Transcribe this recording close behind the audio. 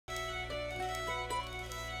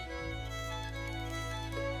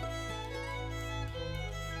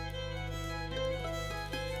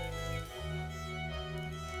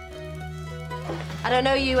don't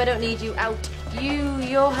know you, I don't need you. Out.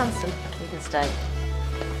 You're handsome. You can stay.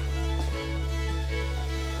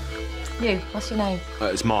 You, what's your name?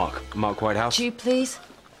 It's Mark. Mark Whitehouse. Tube, please.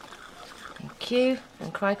 Thank you.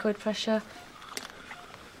 And cricoid pressure.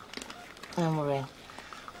 And we're in.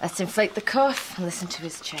 Let's inflate the cuff and listen to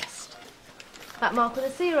his chest. That mark with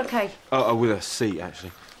a C or a K? Oh, with a C,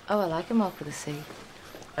 actually. Oh, I like a mark with a C.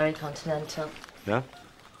 Very continental. Yeah?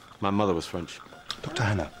 My mother was French. Dr.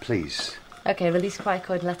 Hannah, please. OK, release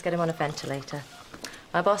cricoid and let's get him on a ventilator.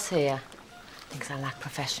 My boss here thinks I lack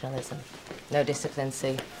professionalism. No discipline,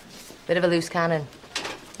 see. Bit of a loose cannon.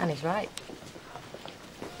 And he's right.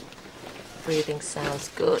 Breathing sounds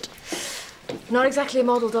good. Not exactly a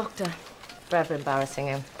model doctor. Forever embarrassing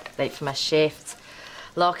him. Late for my shifts.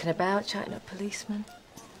 Larking about, chatting up policemen.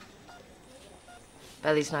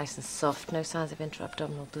 Belly's nice and soft. No signs of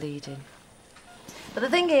intra-abdominal bleeding. But the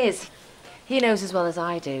thing is, he knows as well as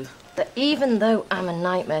I do that even though I'm a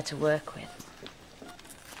nightmare to work with,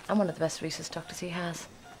 I'm one of the best research doctors he has.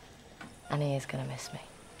 And he is going to miss me.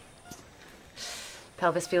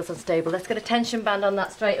 Pelvis feels unstable. Let's get a tension band on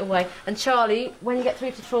that straight away. And Charlie, when you get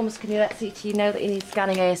through to traumas, can you let CT know that you need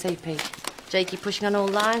scanning ASAP? Jakey pushing on all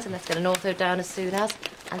lines, and let's get an ortho down as soon as.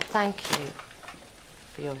 And thank you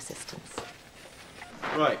for your assistance.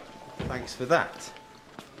 Right, thanks for that.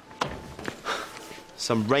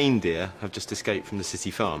 Some reindeer have just escaped from the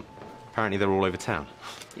city farm. Apparently they're all over town.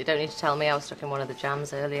 You don't need to tell me I was stuck in one of the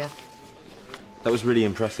jams earlier. That was really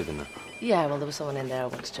impressive, isn't it? Yeah, well, there was someone in there I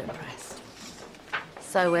wanted to impress.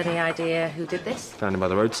 So, any idea who did this? Found him by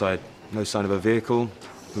the roadside. No sign of a vehicle.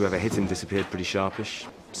 Whoever hit him disappeared pretty sharpish.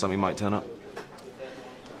 Something might turn up.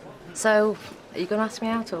 So, are you going to ask me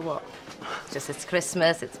out or what? Just it's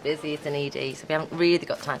Christmas, it's busy, it's an ED, so we haven't really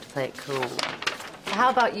got time to play it cool. So how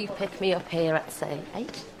about you pick me up here at, say,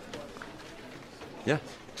 8? Yeah.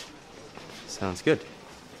 Sounds good.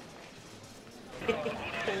 Right,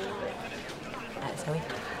 Zoe.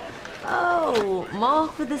 Oh,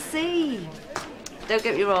 Mark with a C. Don't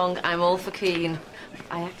get me wrong, I'm all for keen.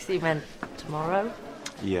 I actually meant tomorrow.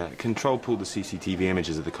 Yeah, Control pulled the CCTV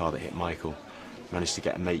images of the car that hit Michael. Managed to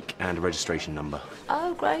get a make and a registration number.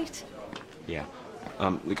 Oh, great. Yeah.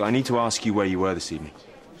 Look, I need to ask you where you were this evening.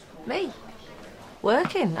 Me?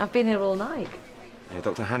 Working. I've been here all night. Yeah,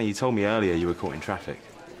 Dr. Hannah, you told me earlier you were caught in traffic.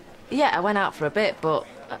 Yeah, I went out for a bit, but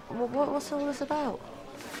what's all this about?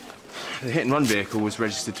 The hit-and-run vehicle was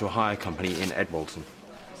registered to a hire company in Edwalton.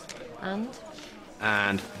 And?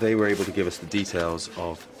 And they were able to give us the details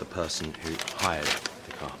of the person who hired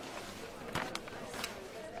the car.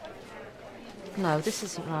 No, this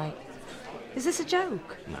isn't right. Is this a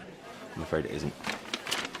joke? No, I'm afraid it isn't.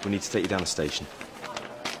 We need to take you down the station.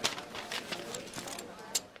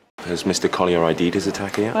 Has Mr. Collier ID'd his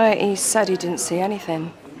attacker yet? Well, he said he didn't see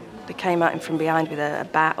anything. They came at him from behind with a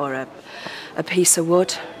bat or a piece of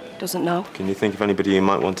wood. Doesn't know. Can you think of anybody who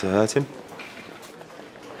might want to hurt him?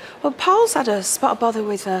 Well, Paul's had a spot of bother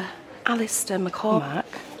with Alistair McCormack.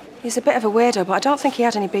 He's a bit of a weirdo, but I don't think he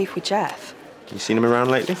had any beef with Jeff. You seen him around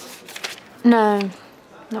lately? No,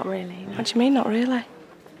 not really. No. What do you mean, not really?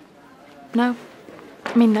 No.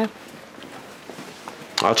 I mean, no.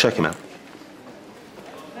 I'll check him out.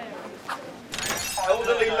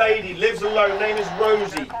 Elderly lady, lives alone, name is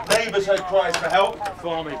Rosie. Neighbours heard cries for help.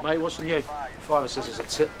 Farming, mate, what's the new? 5 or 6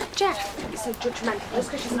 that's it. Jeff, you're so judgmental just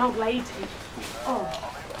because she's an old lady. Oh.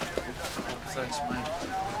 Thanks,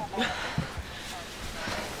 mate.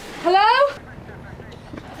 Hello?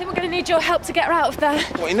 I think we're going to need your help to get her out of there.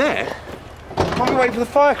 What, in there? Can't we wait for the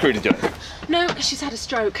fire crew to do it? No, because she's had a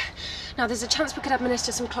stroke. Now, there's a chance we could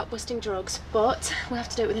administer some clot-busting drugs, but we'll have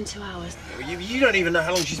to do it within 2 hours. You don't even know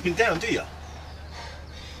how long she's been down, do you?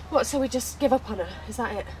 What, so we just give up on her? Is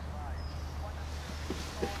that it?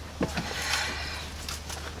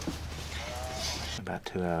 About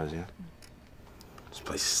 2 hours, yeah? This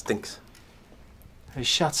place stinks. Hey,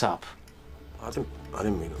 shut up. I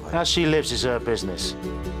didn't mean it like How she lives is her business.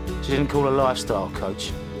 She didn't call a lifestyle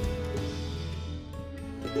coach.